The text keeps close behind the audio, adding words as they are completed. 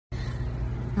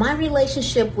My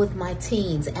relationship with my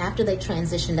teens after they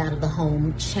transitioned out of the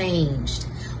home changed.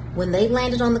 When they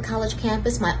landed on the college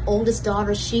campus, my oldest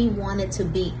daughter, she wanted to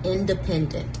be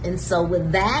independent. And so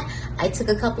with that, I took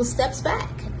a couple of steps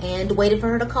back and waited for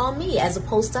her to call me as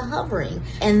opposed to hovering.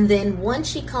 And then once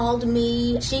she called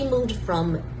me, she moved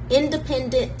from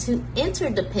independent to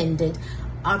interdependent.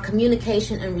 Our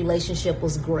communication and relationship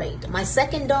was great. My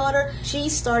second daughter, she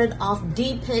started off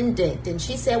dependent, and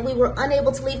she said we were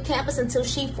unable to leave campus until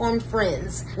she formed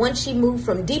friends. Once she moved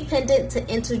from dependent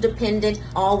to interdependent,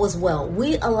 all was well.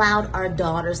 We allowed our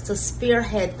daughters to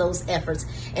spearhead those efforts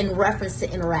in reference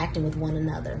to interacting with one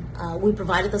another. We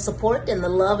provided the support and the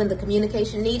love and the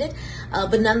communication needed,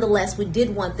 but nonetheless, we did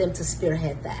want them to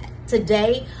spearhead that.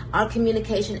 Today, our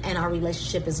communication and our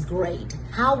relationship is great.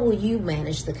 How will you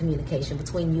manage the communication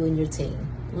between you and your team?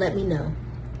 Let me know.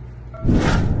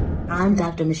 I'm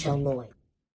Dr. Michelle Lloyd.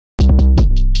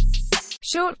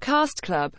 Shortcast Club.